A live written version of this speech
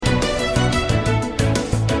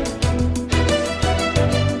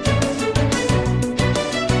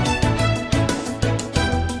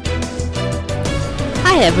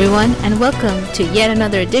everyone, and welcome to yet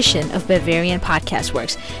another edition of Bavarian Podcast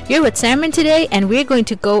Works. You're with Simon today, and we're going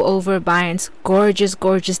to go over Bayern's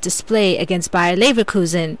gorgeous display against Bayer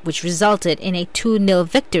Leverkusen, which resulted in a 2-0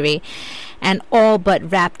 victory and all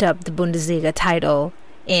but wrapped up the Bundesliga title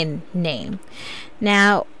in name.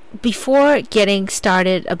 Now, before getting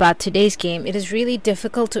started about today's game, it is really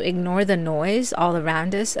difficult to ignore the noise all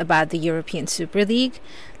around us about the European Super League.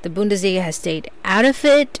 The Bundesliga has stayed out of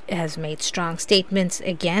it, has made strong statements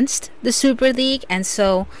against the Super League, and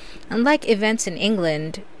so unlike events in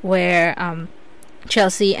England where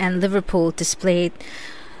Chelsea and Liverpool displayed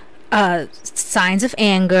signs of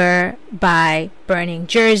anger by burning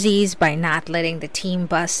jerseys, by not letting the team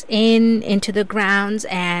bus into the grounds,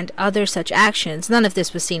 and other such actions, none of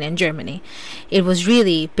this was seen in Germany. It was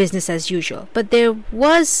really business as usual. But there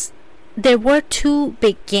were two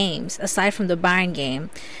big games aside from the Bayern game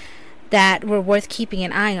that were worth keeping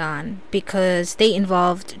an eye on because they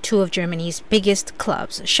involved two of Germany's biggest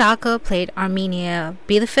clubs. Schalke played Arminia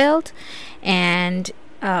Bielefeld, and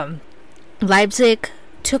Leipzig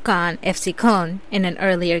took on FC Köln in an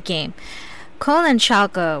earlier game. Köln and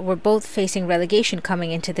Schalke were both facing relegation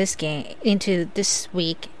coming into this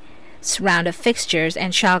week's round of fixtures,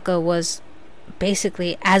 and Schalke was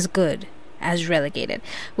basically as good as relegated.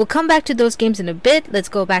 We'll come back to those games in a bit. Let's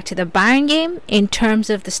go back to the Bayern game. In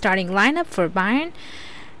terms of the starting lineup for Bayern,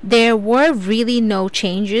 there were really no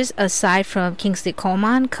changes aside from Kingsley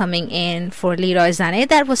Coman coming in for Leroy Sané.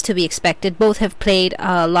 That was to be expected. Both have played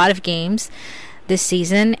a lot of games this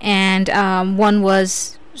season, and one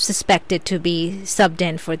was suspected to be subbed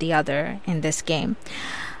in for the other in this game.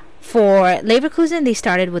 For Leverkusen, they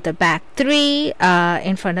started with a back three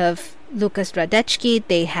in front of Lukas Radecki.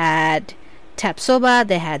 They had Tapsoba,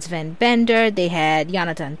 they had Sven Bender, they had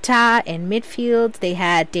Jonathan Tah in midfield, they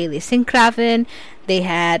had Daley Sinkgraven, they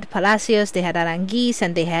had Palacios, they had Aranguiz,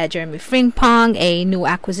 and they had Jeremy Frimpong, a new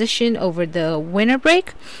acquisition over the winter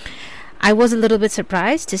break. I was a little bit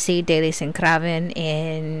surprised to see Daley Sinkgraven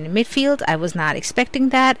in midfield. I was not expecting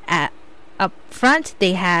that. Up front,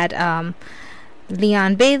 they had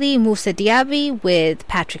Leon Bailey, Moussa Diaby, with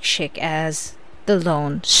Patrick Schick as the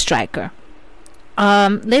lone striker.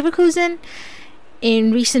 Leverkusen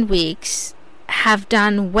in recent weeks have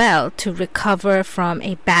done well to recover from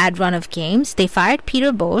a bad run of games. They fired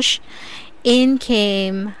Peter Bosz. In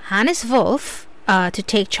came Hannes Wolf to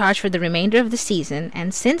take charge for the remainder of the season,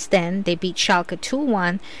 and since then they beat Schalke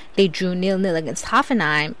 2-1. They drew 0-0 against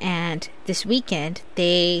Hoffenheim, and this weekend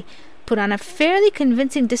they put on a fairly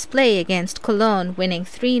convincing display against Cologne, winning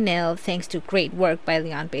 3-0 thanks to great work by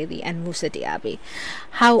Leon Bailey and Moussa Diaby.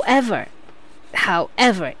 However,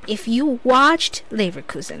 if you watched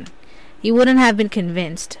Leverkusen, you wouldn't have been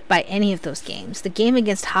convinced by any of those games. The game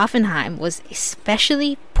against Hoffenheim was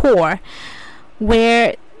especially poor,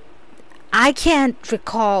 where I can't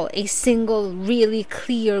recall a single really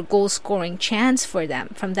clear goal-scoring chance for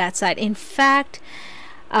them from that side. In fact,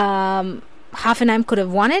 Hoffenheim could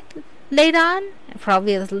have won it late on,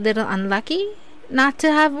 probably a little unlucky not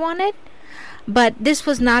to have won it. But this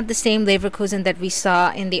was not the same Leverkusen that we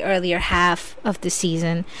saw in the earlier half of the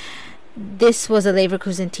season. This was a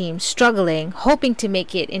Leverkusen team struggling, hoping to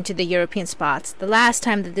make it into the European spots. The last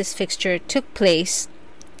time that this fixture took place,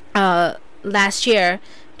 last year,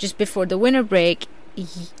 just before the winter break,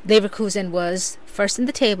 Leverkusen was first in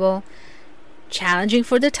the table, challenging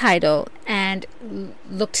for the title, and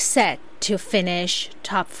looked set to finish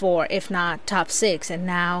top 4, if not top 6, and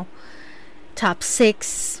now top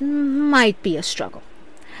 6 might be a struggle.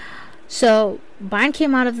 So Bayern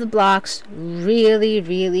came out of the blocks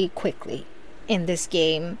really quickly in this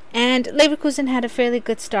game, and Leverkusen had a fairly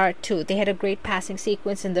good start too. They had a great passing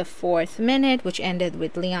sequence in the 4th minute, which ended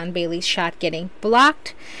with Leon Bailey's shot getting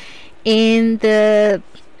blocked. In the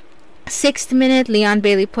 6th minute, Leon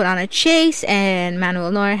Bailey put on a chase, and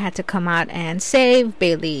Manuel Neuer had to come out and save.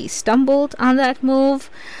 Bailey stumbled on that move.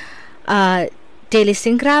 Daley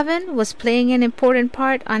Sinkgraven was playing an important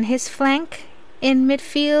part on his flank in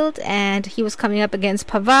midfield, and he was coming up against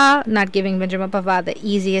Pavard, not giving Benjamin Pavard the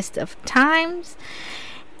easiest of times.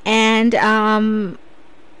 And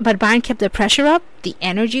but Bayern kept the pressure up. The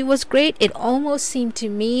energy was great. It almost seemed to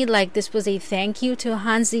me like this was a thank you to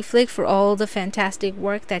Hansi Flick for all the fantastic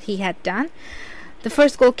work that he had done. The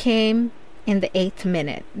first goal came in the 8th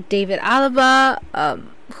minute. David Alaba,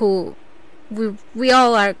 who we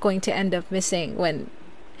all are going to end up missing when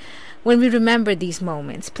we remember these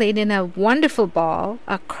moments, played in a wonderful ball,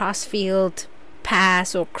 a cross-field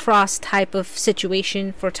pass or cross type of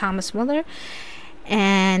situation for Thomas Muller,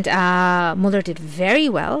 And Muller did very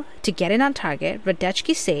well to get it on target.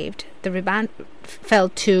 Radecki saved. The rebound fell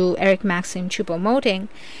to Eric Maxim Choupo-Moting,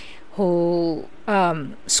 who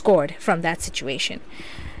scored from that situation.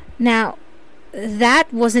 Now,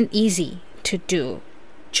 that wasn't easy to do.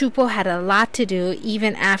 Choupo had a lot to do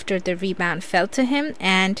even after the rebound fell to him.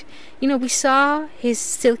 And, we saw his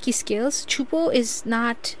silky skills. Choupo is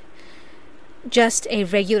not just a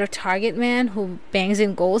regular target man who bangs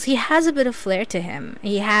in goals. He has a bit of flair to him.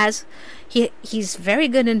 He's very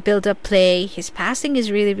good in build-up play. His passing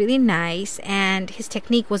is really, really nice, and his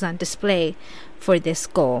technique was on display for this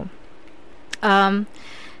goal.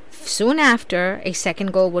 Soon after, a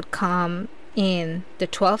second goal would come in the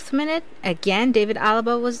 12th minute. Again, David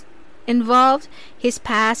Alaba was involved. His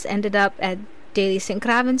pass ended up at Daley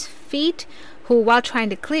Sinkgraven's feet, who, while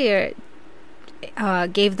trying to clear,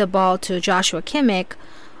 gave the ball to Joshua Kimmich,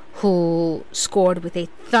 who scored with a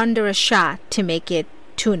thunderous shot to make it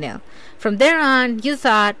 2-0. From there on, you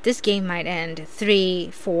thought this game might end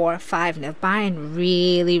 3-4, 5-0. Bayern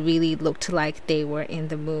really, really looked like they were in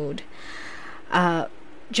the mood.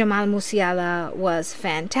 Jamal Musiala was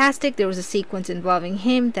fantastic. There was a sequence involving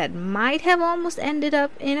him that might have almost ended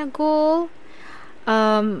up in a goal.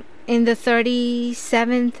 In the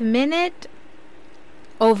 37th minute,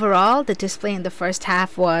 overall, the display in the first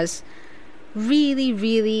half was really,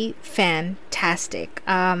 really fantastic.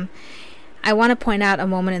 I want to point out a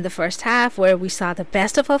moment in the first half where we saw the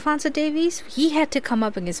best of Alphonso Davies. He had to come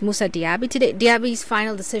up against Moussa Diaby today. Diaby's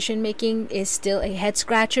final decision making is still a head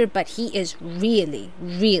scratcher, but he is really,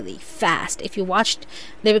 really fast. If you watched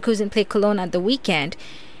Leverkusen play Cologne on the weekend,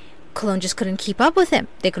 Cologne just couldn't keep up with him.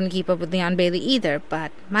 They couldn't keep up with Leon Bailey either,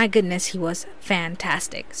 but my goodness, he was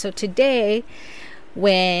fantastic. So today,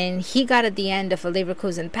 when he got at the end of a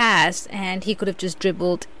Leverkusen pass and he could have just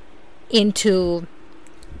dribbled into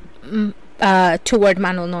toward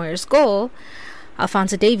Manuel Neuer's goal,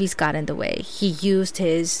 Alphonso Davies got in the way. He used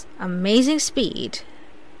his amazing speed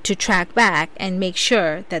to track back and make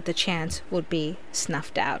sure that the chance would be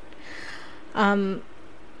snuffed out.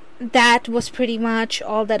 That was pretty much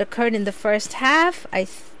all that occurred in the first half.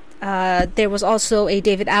 There was also a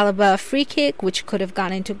David Alaba free kick which could have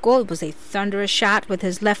gone into goal. It was a thunderous shot with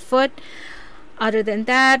his left foot. Other than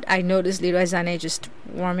that, I noticed Leroy Sané just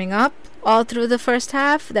warming up all through the first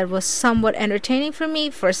half. That was somewhat entertaining for me.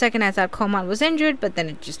 For a second, I thought Coman was injured, but then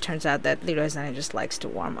it just turns out that Leroy Sané just likes to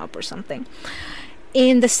warm up or something.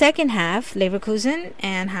 In the second half, Leverkusen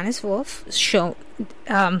and Hannes Wolf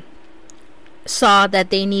saw that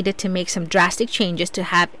they needed to make some drastic changes to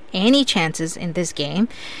have any chances in this game.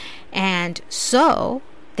 And so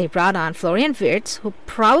they brought on Florian Wirtz, who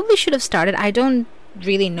probably should have started. I don't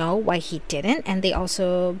really know why he didn't. And they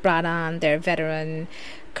also brought on their veteran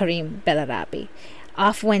Karim Bellarabi.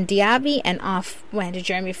 Off went Diaby and off went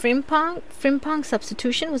Jeremy Frimpong. Frimpong's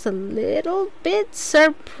substitution was a little bit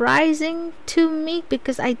surprising to me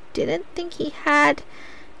because I didn't think he had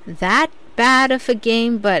that bad of a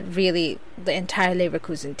game, but really the entire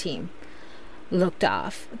Leverkusen team looked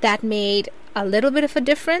off. That made a little bit of a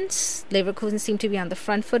difference. Leverkusen seemed to be on the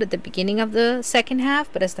front foot at the beginning of the second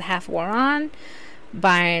half, but as the half wore on,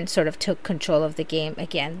 Bayern sort of took control of the game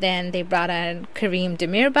again. Then they brought on Karim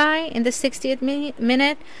Demirbay in the 60th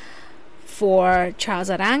minute for Charles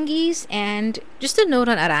Aranguiz. And just a note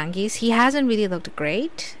on Aranguiz, he hasn't really looked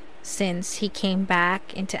great since he came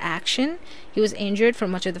back into action. He was injured for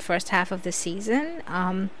much of the first half of the season.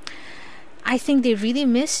 I think they really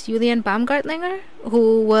missed Julian Baumgartlinger,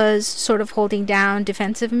 who was sort of holding down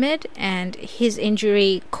defensive mid, and his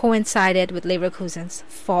injury coincided with Leverkusen's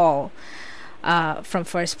fall from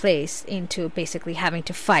first place into basically having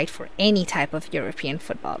to fight for any type of European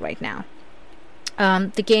football right now.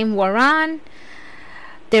 The game wore on.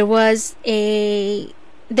 There was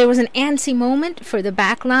an antsy moment for the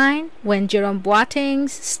back line when Jerome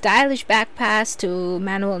Boateng's stylish back pass to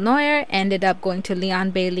Manuel Neuer ended up going to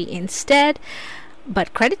Leon Bailey instead.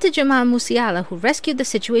 But credit to Jamal Musiala, who rescued the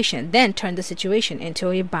situation, then turned the situation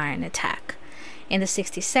into a Bayern attack. In the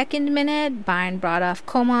 62nd minute, Bayern brought off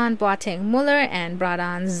Coman, Boateng, Muller, and brought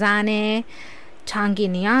on Sané, Tanguy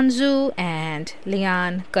Nianzou, and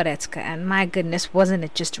Leon Goretzka. And my goodness, wasn't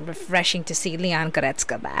it just refreshing to see Leon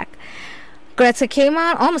Goretzka back? Goretzka came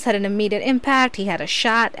on, almost had an immediate impact. He had a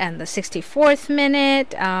shot at the 64th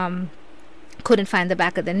minute. Couldn't find the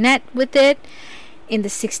back of the net with it. In the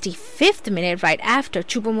 65th minute, right after,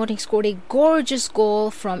 Choupo-Moting scored a gorgeous goal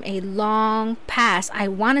from a long pass. I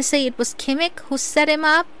want to say it was Kimmich who set him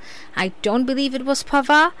up. I don't believe it was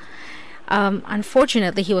Pavard.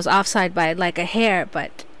 Unfortunately, he was offside by like a hair,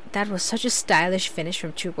 but that was such a stylish finish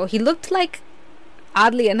from Choupo. He looked like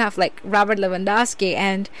oddly enough, like Robert Lewandowski.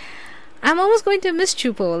 And I'm almost going to miss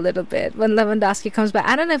Choupo a little bit when Lewandowski comes back.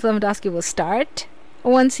 I don't know if Lewandowski will start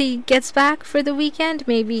once he gets back for the weekend.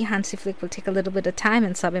 Maybe Hansi Flick will take a little bit of time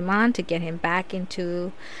and sub him on to get him back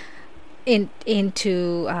into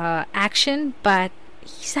action. But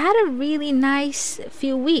he's had a really nice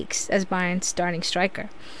few weeks as Bayern's starting striker.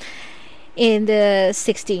 In the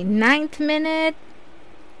 69th minute,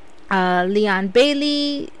 Leon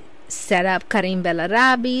Bailey set up Karim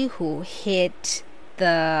Bellarabi, who hit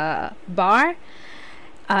the bar.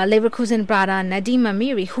 Leverkusen brought on Nadim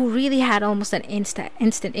Amiri, who really had almost an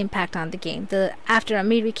instant impact on the game. After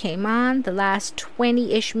Amiri came on, the last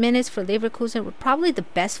 20-ish minutes for Leverkusen were probably the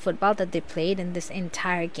best football that they played in this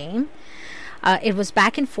entire game. It was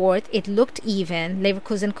back and forth. It looked even.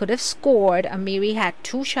 Leverkusen could have scored. Amiri had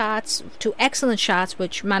two excellent shots,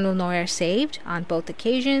 which Manuel Neuer saved on both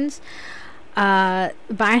occasions.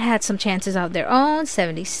 Bayern had some chances of their own.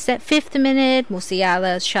 75th minute,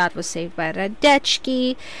 Musiala's shot was saved by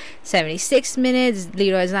Radecki. 76th minute,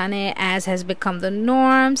 Leroy Sané, as has become the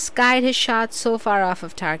norm, skied his shot so far off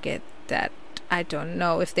of target that I don't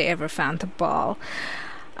know if they ever found the ball.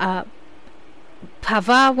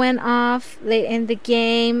 Pavard went off late in the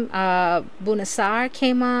game. Bunassar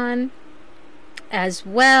came on as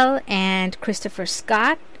well, and Christopher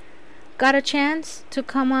Scott got a chance to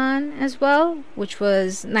come on as well, which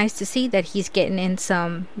was nice to see that he's getting in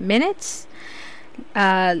some minutes.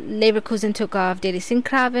 Leverkusen took off Deli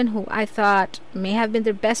Sinkgraven, who I thought may have been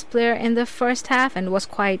their best player in the first half and was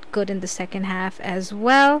quite good in the second half as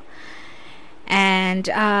well. And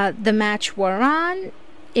the match wore on.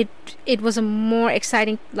 It was a more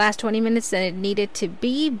exciting last 20 minutes than it needed to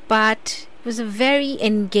be, but it was a very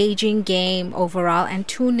engaging game overall, and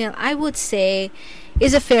 2-0 I would say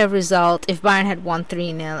is a fair result. If Bayern had won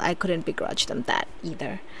 3-0, I couldn't begrudge them that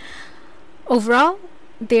either. Overall,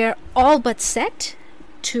 they're all but set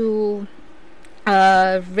to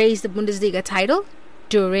raise the Bundesliga title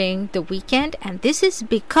during the weekend, and this is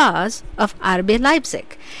because of RB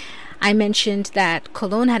Leipzig. I mentioned that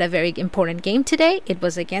Cologne had a very important game today. It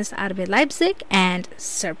was against RB Leipzig, and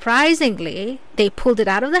surprisingly, they pulled it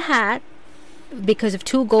out of the hat because of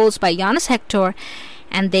 2 goals by Jonas Hector,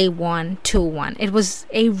 and they won 2-1. It was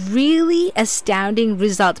a really astounding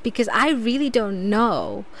result because I really don't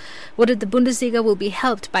know whether the Bundesliga will be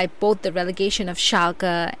helped by both the relegation of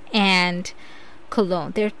Schalke and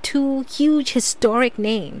Cologne. They're 2 huge historic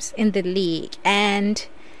names in the league, and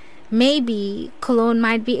maybe Cologne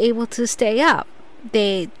might be able to stay up.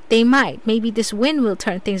 They might. Maybe this win will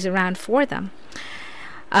turn things around for them.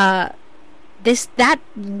 That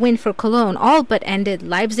win for Cologne all but ended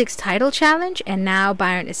Leipzig's title challenge, and now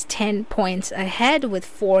Bayern is 10 points ahead with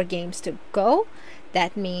 4 games to go.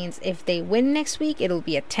 That means if they win next week, it'll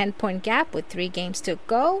be a 10-point gap with 3 games to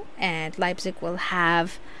go, and Leipzig will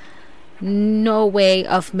have no way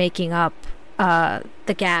of making up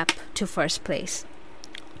the gap to first place.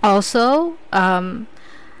 Also, on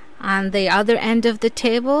the other end of the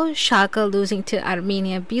table, Schalke losing to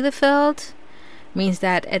Arminia Bielefeld means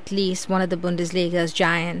that at least one of the Bundesliga's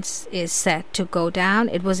giants is set to go down.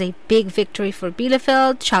 It was a big victory for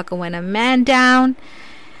Bielefeld. Schalke went a man down.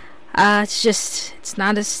 It's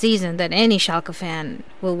not a season that any Schalke fan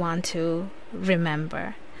will want to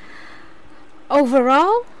remember.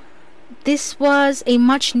 Overall, this was a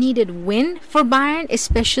much needed win for Bayern,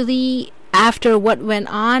 especially after what went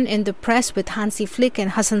on in the press with Hansi Flick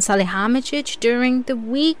and Hasan Salihamidzic during the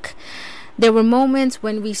week. There were moments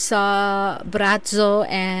when we saw Brazzo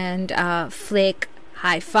and Flick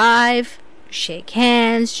high five, shake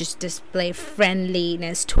hands, just display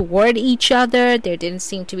friendliness toward each other. There didn't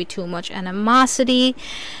seem to be too much animosity.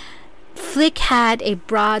 Flick had a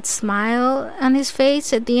broad smile on his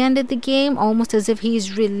face at the end of the game, almost as if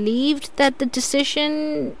he's relieved that the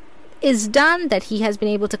decision is done, that he has been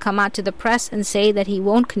able to come out to the press and say that he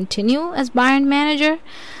won't continue as Bayern manager.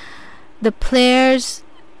 The players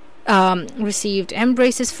received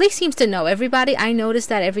embraces. Flick seems to know everybody. I noticed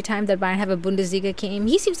that every time that Bayern have a Bundesliga game,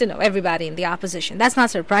 he seems to know everybody in the opposition. That's not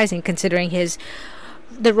surprising considering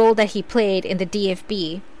the role that he played in the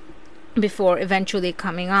DFB before eventually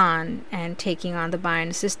coming on and taking on the Bayern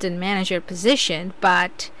assistant manager position.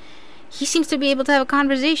 But he seems to be able to have a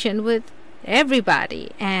conversation with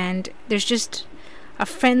everybody, and there's just a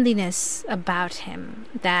friendliness about him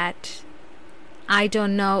that I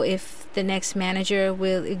don't know if the next manager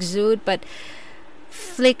will exude, but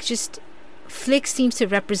Flick seems to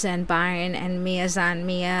represent Bayern and Miazan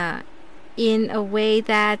Mia in a way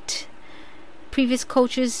that previous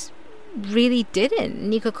coaches really didn't.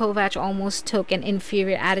 Niko Kovac almost took an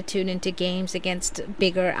inferior attitude into games against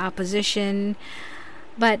bigger opposition.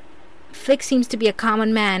 But Flick seems to be a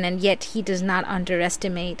common man, and yet he does not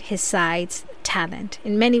underestimate his side's talent.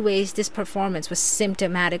 In many ways, this performance was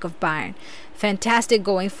symptomatic of Bayern. Fantastic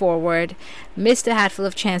going forward, missed a hatful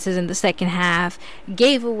of chances in the second half,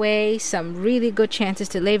 gave away some really good chances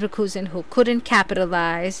to Leverkusen, who couldn't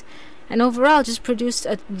capitalize, and overall just produced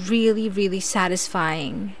a really, really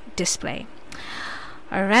satisfying display.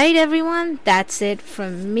 Alright, everyone, that's it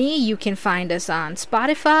from me. You can find us on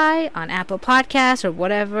Spotify, on Apple Podcasts, or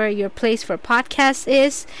whatever your place for podcasts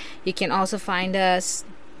is. You can also find us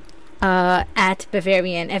at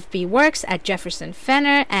Bavarian FB Works, at Jefferson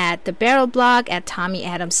Fenner, at the Barrel Blog, at Tommy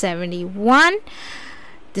Adams 71.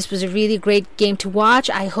 This was a really great game to watch.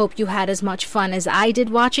 I hope you had as much fun as I did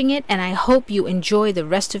watching it, and I hope you enjoy the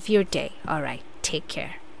rest of your day. Alright, take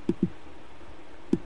care.